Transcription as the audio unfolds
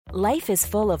Life is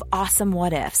full of awesome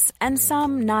what-ifs, and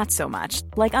some not so much,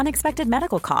 like unexpected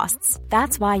medical costs.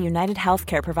 That's why United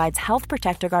Healthcare provides Health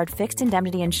Protector Guard fixed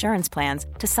indemnity insurance plans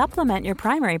to supplement your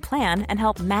primary plan and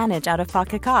help manage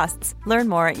out-of-pocket costs. Learn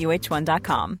more at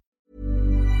uh1.com.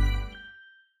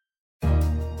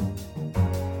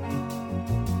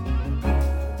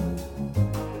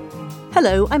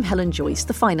 Hello, I'm Helen Joyce,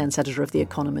 the finance editor of The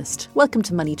Economist. Welcome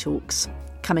to Money Talks.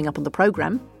 Coming up on the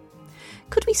programme,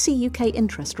 could we see UK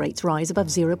interest rates rise above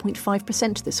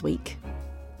 0.5% this week?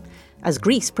 As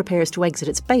Greece prepares to exit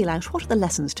its bailout, what are the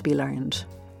lessons to be learned?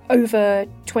 Over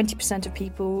 20% of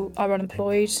people are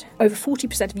unemployed, over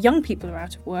 40% of young people are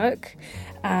out of work,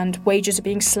 and wages are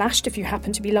being slashed if you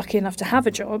happen to be lucky enough to have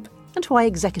a job. And why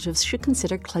executives should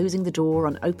consider closing the door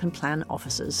on open plan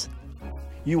offices.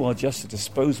 You are just a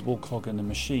disposable cog in the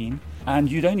machine, and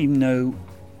you don't even know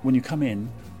when you come in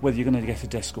whether you're going to get a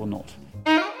desk or not.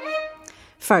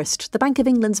 First, the Bank of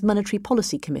England's Monetary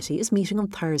Policy Committee is meeting on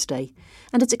Thursday,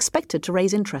 and it's expected to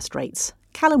raise interest rates.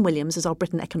 Callum Williams is our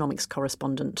Britain economics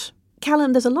correspondent.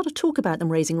 Callum, there's a lot of talk about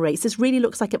them raising rates. This really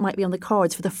looks like it might be on the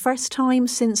cards for the first time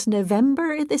since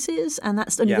November, this is, and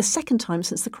that's only the second time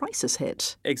since the crisis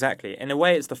hit. Exactly. In a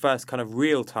way, it's the first kind of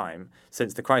real time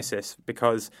since the crisis,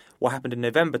 because what happened in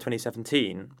November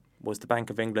 2017 was the Bank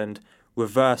of England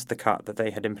reversed the cut that they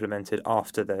had implemented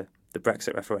after the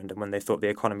Brexit referendum when they thought the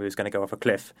economy was going to go off a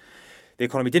cliff. The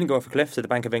economy didn't go off a cliff, so the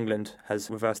Bank of England has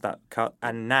reversed that cut,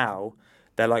 and now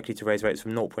they're likely to raise rates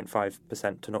from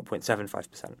 0.5% to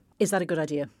 0.75%. Is that a good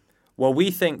idea? Well, we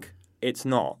think it's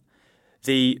not.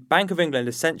 The Bank of England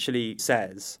essentially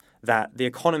says that the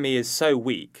economy is so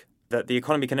weak that the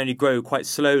economy can only grow quite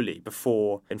slowly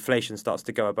before inflation starts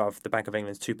to go above the Bank of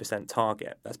England's 2%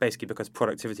 target. That's basically because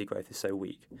productivity growth is so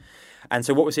weak. And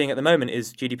so what we're seeing at the moment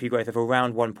is GDP growth of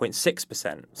around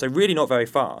 1.6%. So really not very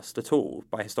fast at all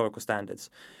by historical standards.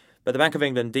 But the Bank of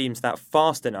England deems that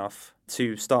fast enough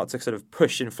to start to sort of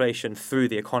push inflation through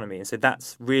the economy. And so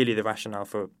that's really the rationale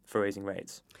for raising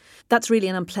rates. That's really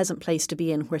an unpleasant place to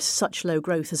be in, where such low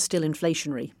growth is still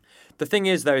inflationary. The thing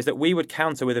is, though, is that we would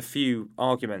counter with a few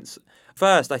arguments.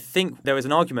 First, I think there is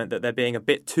an argument that they're being a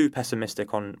bit too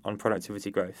pessimistic on productivity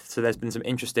growth. So there's been some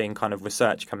interesting kind of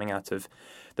research coming out of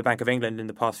the Bank of England in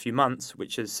the past few months,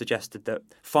 which has suggested that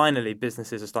finally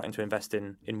businesses are starting to invest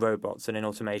in robots and in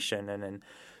automation and in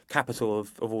capital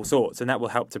of all sorts, and that will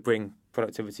help to bring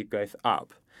productivity growth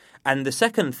up. And the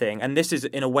second thing, and this is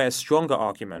in a way a stronger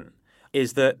argument,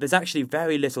 is that there's actually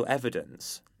very little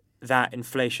evidence that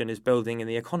inflation is building in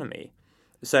the economy.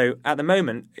 So at the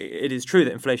moment, it is true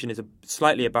that inflation is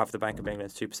slightly above the Bank of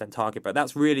England's 2% target, but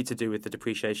that's really to do with the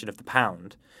depreciation of the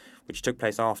pound, which took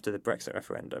place after the Brexit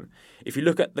referendum. If you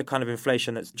look at the kind of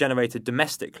inflation that's generated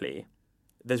domestically,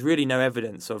 there's really no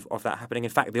evidence of that happening.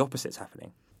 In fact, the opposite's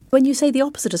happening. When you say the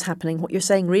opposite is happening, what you're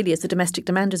saying really is the domestic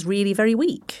demand is really very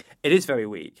weak. It is very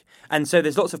weak. And so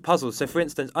there's lots of puzzles. So, for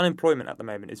instance, unemployment at the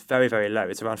moment is very, very low.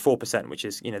 It's around 4%, which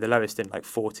is, the lowest in like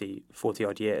 40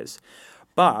 odd years.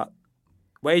 But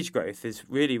wage growth is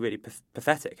really, really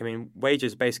pathetic. I mean,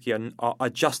 wages basically are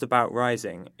just about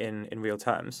rising in real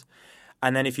terms.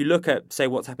 And then if you look at, say,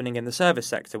 what's happening in the service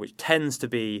sector, which tends to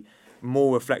be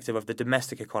more reflective of the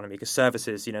domestic economy, because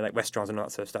services, like restaurants and all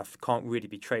that sort of stuff, can't really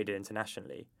be traded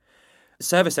internationally.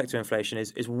 Service sector inflation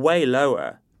is way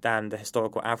lower than the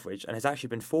historical average and has actually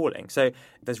been falling. So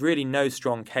there's really no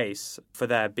strong case for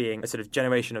there being a sort of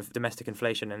generation of domestic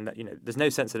inflation, and that, there's no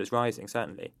sense that it's rising,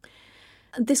 certainly.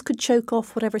 This could choke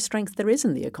off whatever strength there is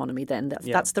in the economy then.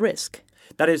 That's the risk.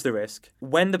 That is the risk.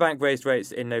 When the bank raised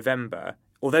rates in November,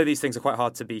 although these things are quite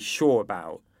hard to be sure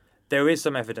about, there is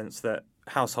some evidence that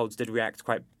households did react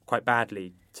quite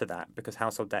badly to that because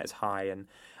household debt is high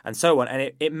and so on.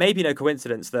 And it may be no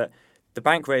coincidence that the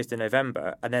bank raised in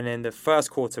November, and then in the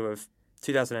first quarter of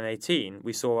 2018,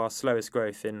 we saw our slowest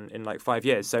growth in like 5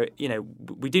 years. So,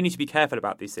 we do need to be careful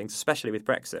about these things, especially with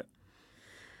Brexit.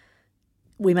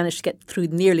 We managed to get through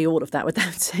nearly all of that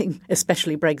without saying,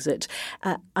 especially Brexit.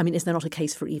 Is there not a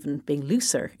case for even being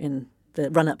looser in the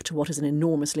run-up to what is an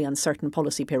enormously uncertain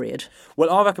policy period? Well,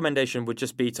 our recommendation would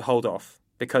just be to hold off,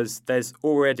 because there's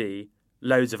already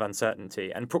loads of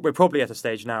uncertainty. And we're probably at a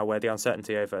stage now where the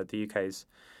uncertainty over the UK's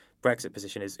Brexit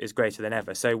position is greater than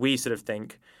ever. So we sort of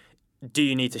think, do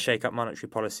you need to shake up monetary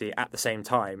policy at the same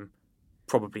time?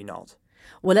 Probably not.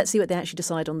 Well, let's see what they actually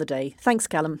decide on the day. Thanks,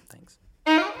 Callum. Thanks.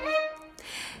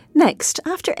 Next,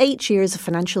 after 8 years of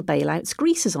financial bailouts,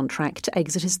 Greece is on track to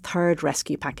exit its third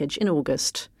rescue package in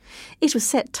August. It was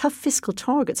set tough fiscal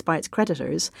targets by its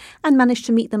creditors and managed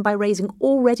to meet them by raising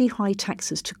already high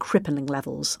taxes to crippling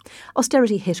levels.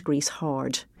 Austerity hit Greece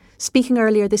hard. Speaking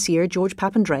earlier this year, George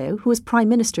Papandreou, who was Prime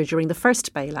Minister during the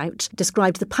first bailout,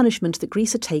 described the punishment that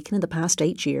Greece had taken in the past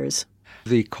 8 years.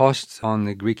 The cost on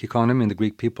the Greek economy and the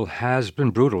Greek people has been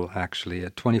brutal, actually.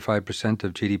 At 25%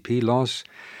 of GDP loss,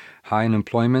 high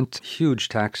unemployment, huge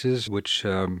taxes, which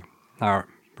are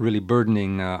really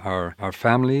burdening our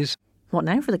families. What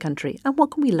now for the country, and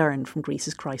what can we learn from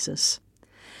Greece's crisis?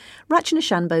 Rachana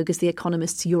Shanbhogue is The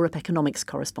Economist's Europe economics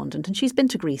correspondent, and she's been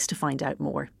to Greece to find out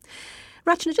more.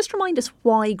 Rachana, just remind us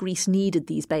why Greece needed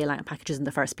these bailout packages in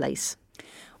the first place.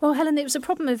 Well, Helen, it was a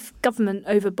problem of government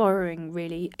over-borrowing,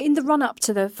 really. In the run-up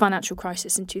to the financial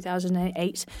crisis in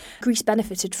 2008, Greece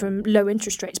benefited from low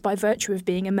interest rates by virtue of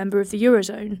being a member of the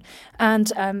Eurozone. And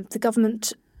the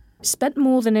government spent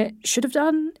more than it should have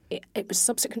done. It was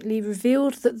subsequently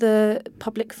revealed that the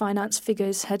public finance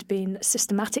figures had been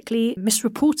systematically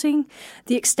misreporting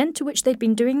the extent to which they'd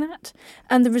been doing that.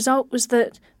 And the result was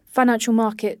that financial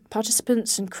market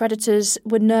participants and creditors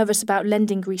were nervous about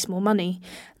lending Greece more money.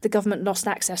 The government lost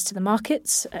access to the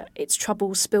markets, its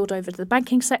troubles spilled over to the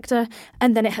banking sector,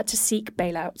 and then it had to seek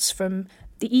bailouts from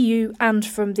the EU and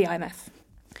from the IMF.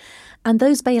 And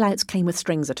those bailouts came with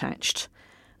strings attached.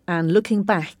 And looking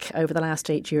back over the last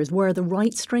 8 years, were the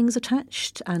right strings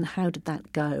attached? And how did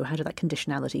that go? How did that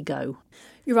conditionality go?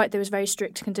 You're right, there was very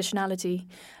strict conditionality.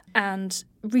 And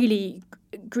really,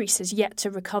 Greece has yet to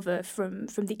recover from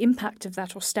the impact of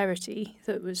that austerity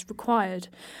that was required.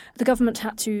 The government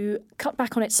had to cut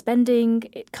back on its spending,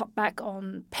 it cut back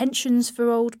on pensions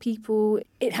for old people,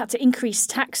 it had to increase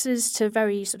taxes to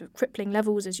very sort of crippling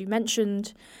levels, as you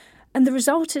mentioned. And the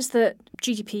result is that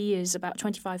GDP is about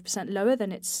 25% lower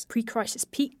than its pre-crisis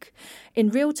peak. In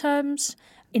real terms,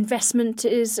 investment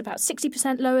is about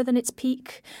 60% lower than its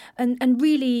peak. And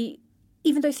really,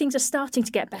 even though things are starting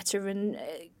to get better and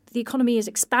the economy is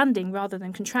expanding rather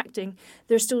than contracting,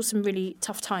 there are still some really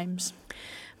tough times.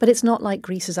 But it's not like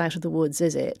Greece is out of the woods,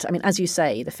 is it? I mean, as you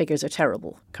say, the figures are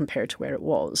terrible compared to where it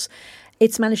was.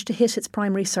 It's managed to hit its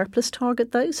primary surplus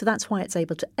target, though, so that's why it's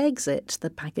able to exit the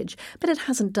package. But it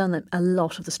hasn't done a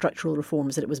lot of the structural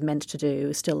reforms that it was meant to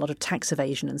do, still a lot of tax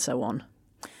evasion and so on.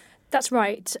 That's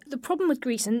right. The problem with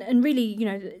Greece, and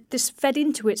really, this fed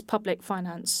into its public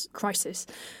finance crisis,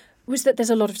 was that there's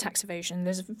a lot of tax evasion.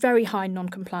 There's very high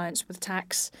non-compliance with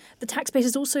tax. The tax base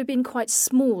has also been quite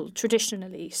small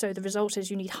traditionally, so the result is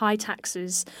you need high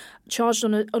taxes charged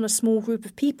on a small group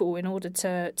of people in order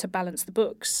to balance the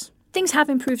books. Things have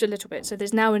improved a little bit. So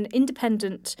there's now an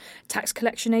independent tax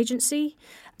collection agency.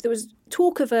 There was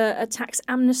talk of a tax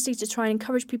amnesty to try and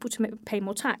encourage people to pay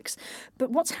more tax.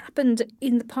 But what's happened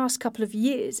in the past couple of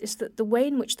years is that the way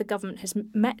in which the government has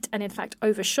met and in fact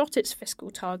overshot its fiscal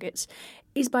targets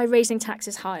is by raising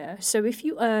taxes higher. So if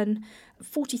you earn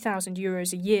 40,000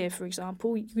 euros a year, for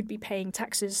example, you would be paying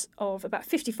taxes of about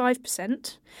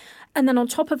 55%. And then on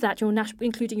top of that, you're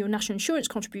including your national insurance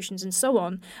contributions and so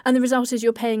on. And the result is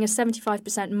you're paying a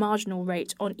 75% marginal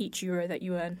rate on each euro that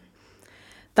you earn.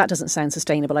 That doesn't sound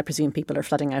sustainable. I presume people are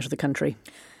flooding out of the country.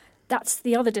 That's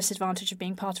the other disadvantage of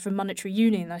being part of a monetary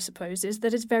union, I suppose, is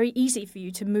that it's very easy for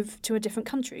you to move to a different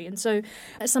country. And so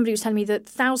somebody was telling me that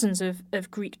thousands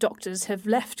of Greek doctors have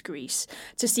left Greece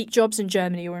to seek jobs in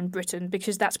Germany or in Britain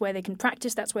because that's where they can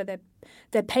practice, that's where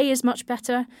their pay is much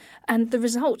better. And the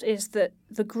result is that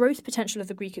the growth potential of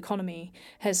the Greek economy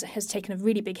has taken a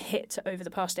really big hit over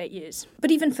the past 8 years.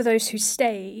 But even for those who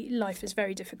stay, life is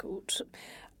very difficult.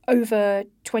 Over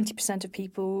 20% of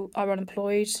people are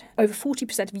unemployed. Over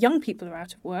 40% of young people are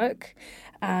out of work.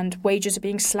 And wages are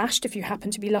being slashed if you happen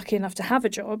to be lucky enough to have a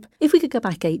job. If we could go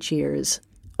back 8 years,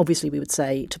 obviously we would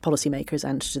say to policymakers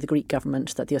and to the Greek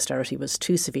government that the austerity was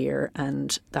too severe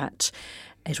and that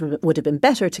it would have been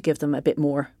better to give them a bit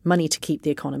more money to keep the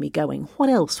economy going. What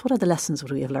else? What other lessons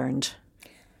would we have learned?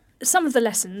 Some of the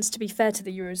lessons, to be fair to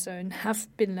the Eurozone, have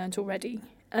been learnt already.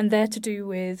 And they're to do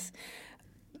with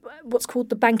what's called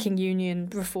the banking union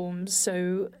reforms,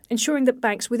 so ensuring that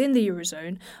banks within the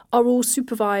Eurozone are all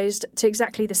supervised to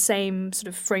exactly the same sort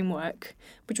of framework,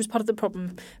 which was part of the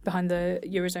problem behind the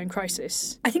Eurozone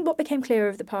crisis. I think what became clear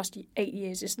over the past 8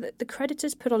 years is that the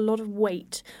creditors put a lot of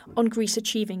weight on Greece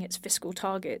achieving its fiscal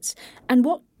targets, and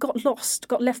what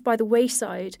got left by the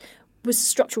wayside was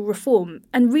structural reform.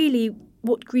 And really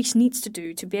what Greece needs to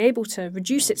do to be able to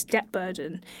reduce its debt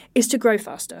burden is to grow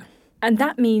faster. And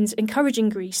that means encouraging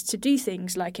Greece to do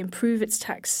things like improve its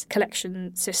tax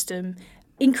collection system,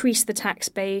 increase the tax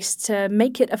base, to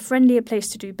make it a friendlier place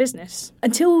to do business.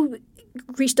 Until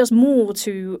Greece does more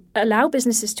to allow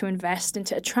businesses to invest and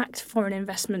to attract foreign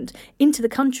investment into the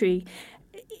country,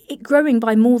 it growing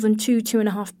by more than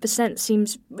 2.5%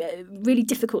 seems really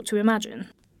difficult to imagine.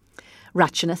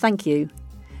 Rachana, thank you.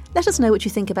 Let us know what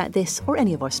you think about this or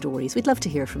any of our stories. We'd love to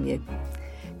hear from you.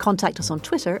 Contact us on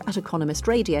Twitter at Economist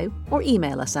Radio or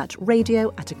email us at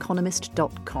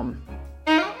radio@economist.com.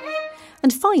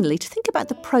 And finally, to think about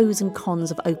the pros and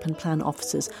cons of open plan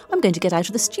offices, I'm going to get out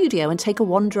of the studio and take a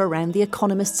wander around the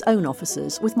Economist's own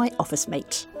offices with my office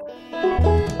mate.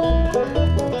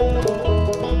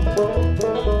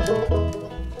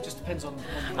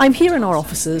 I'm here in our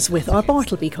offices with our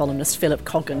Bartleby columnist Philip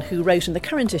Coggan, who wrote in the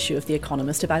current issue of The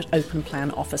Economist about open plan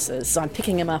offices. So I'm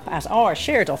picking him up at our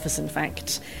shared office, in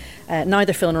fact.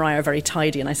 Neither Phil nor I are very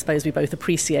tidy, and I suppose we both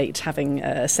appreciate having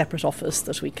a separate office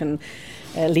that we can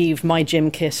leave my gym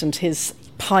kit and his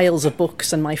piles of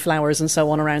books and my flowers and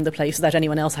so on around the place without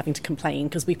anyone else having to complain,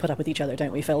 because we put up with each other,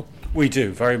 don't we, Phil? We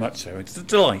do, very much so. It's a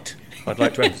delight, I'd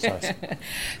like to emphasise.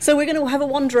 So we're going to have a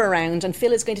wander around, and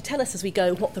Phil is going to tell us as we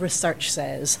go what the research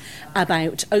says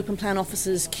about open plan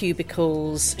offices,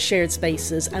 cubicles, shared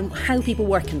spaces, and how people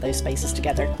work in those spaces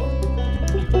together.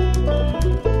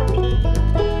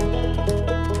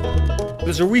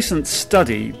 There's a recent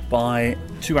study by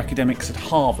two academics at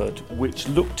Harvard which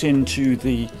looked into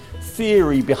the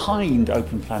theory behind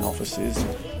open plan offices,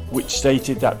 which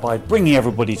stated that by bringing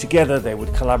everybody together they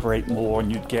would collaborate more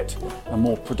and you'd get a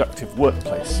more productive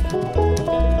workplace.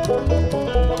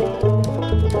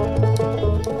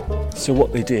 So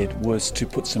what they did was to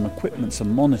put some equipment,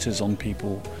 some monitors on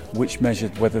people which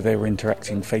measured whether they were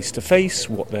interacting face to face,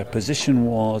 what their position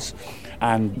was,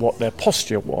 and what their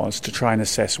posture was to try and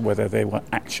assess whether they were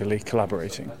actually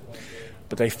collaborating.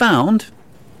 But they found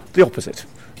the opposite,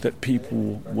 that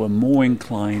people were more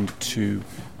inclined to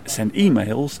send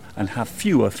emails and have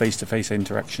fewer face-to-face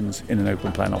interactions in an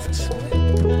open plan office.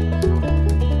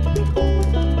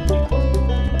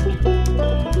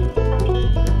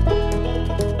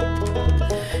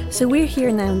 So we're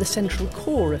here now in the central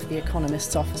core of The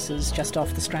Economist's offices just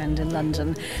off the Strand in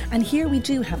London, and here we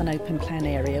do have an open plan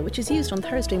area which is used on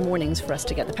Thursday mornings for us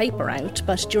to get the paper out,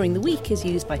 but during the week is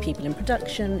used by people in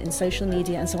production, in social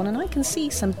media and so on, and I can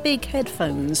see some big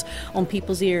headphones on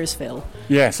people's ears, Phil.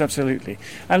 Yes, absolutely.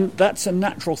 And that's a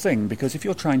natural thing, because if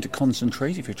you're trying to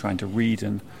concentrate, if you're trying to read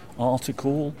an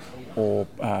article or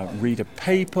read a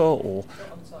paper or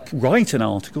write an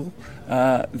article,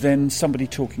 then somebody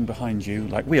talking behind you,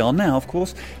 like we are now, of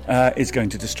course, is going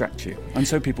to distract you. And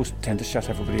so people tend to shut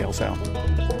everybody else out.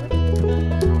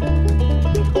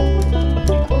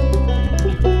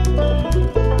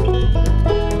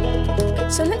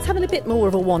 So let's have a bit more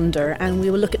of a wander, and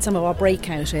we will look at some of our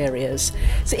breakout areas.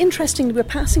 So interestingly, we're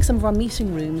passing some of our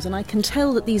meeting rooms, and I can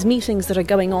tell that these meetings that are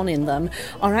going on in them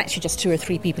are actually just 2 or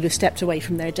 3 people who stepped away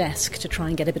from their desk to try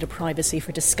and get a bit of privacy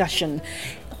for discussion.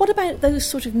 What about those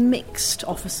sort of mixed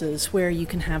offices where you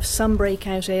can have some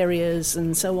breakout areas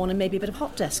and so on, and maybe a bit of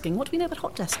hot desking? What do we know about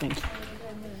hot desking?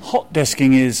 Hot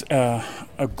desking is a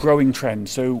growing trend.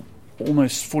 So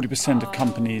almost 40% of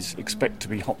companies expect to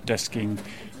be hot desking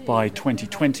by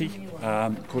 2020,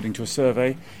 according to a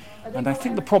survey. And I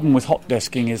think the problem with hot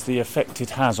desking is the effect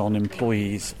it has on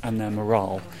employees and their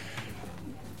morale.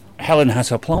 Helen has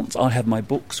her plants, I have my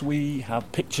books, we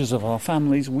have pictures of our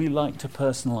families. We like to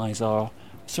personalise our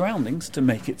surroundings to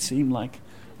make it seem like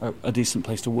a decent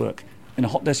place to work. In a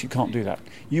hot desk you can't do that.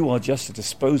 You are just a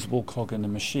disposable cog in a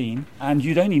machine, and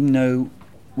you don't even know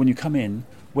when you come in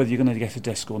whether you're going to get a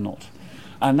desk or not.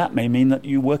 And that may mean that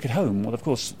you work at home. Well, of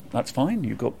course, that's fine.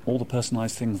 You've got all the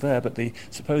personalised things there, but the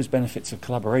supposed benefits of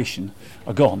collaboration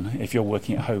are gone if you're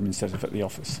working at home instead of at the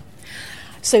office.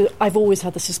 So I've always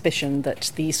had the suspicion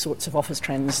that these sorts of office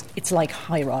trends, it's like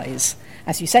high-rise.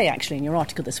 As you say, actually, in your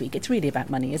article this week, it's really about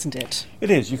money, isn't it?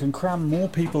 It is. You can cram more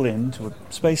people into a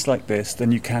space like this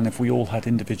than you can if we all had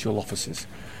individual offices.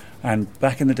 And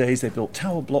back in the days, they built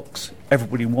tower blocks.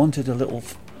 Everybody wanted a little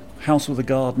house with a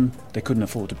garden. They couldn't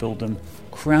afford to build them.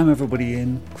 Cram everybody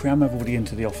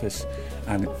into the office,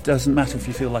 and it doesn't matter if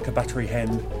you feel like a battery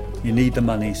hen. You need the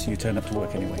money, so you turn up to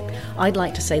work anyway. I'd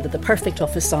like to say that the perfect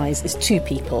office size is 2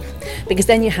 people, because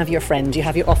then you have your friend, you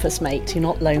have your office mate, you're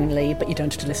not lonely, but you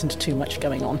don't have to listen to too much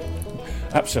going on.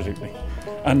 Absolutely.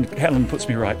 And Helen puts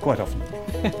me right quite often.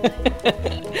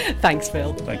 Thanks,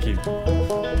 Phil. Thank you.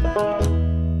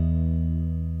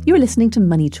 You're listening to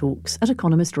Money Talks at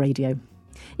Economist Radio.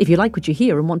 If you like what you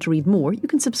hear and want to read more, you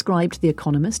can subscribe to The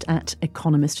Economist at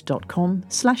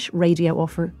economist.com/radio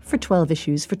offer for 12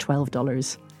 issues for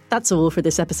 $12. That's all for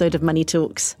this episode of Money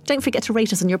Talks. Don't forget to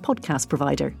rate us on your podcast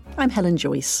provider. I'm Helen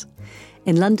Joyce.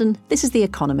 In London, this is The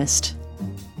Economist.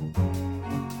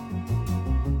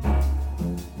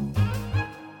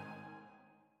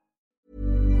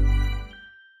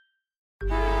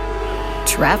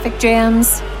 Traffic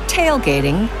jams,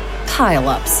 tailgating,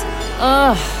 pile-ups.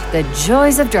 Ugh, the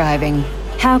joys of driving.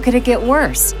 How could it get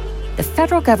worse? The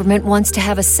federal government wants to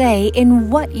have a say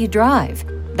in what you drive.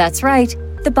 That's right.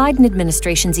 The Biden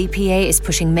administration's EPA is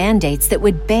pushing mandates that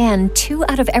would ban 2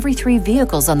 out of every 3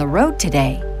 vehicles on the road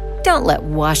today. Don't let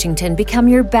Washington become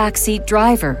your backseat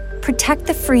driver. Protect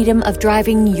the freedom of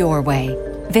driving your way.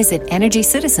 Visit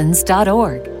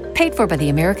EnergyCitizens.org. Paid for by the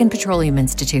American Petroleum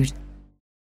Institute.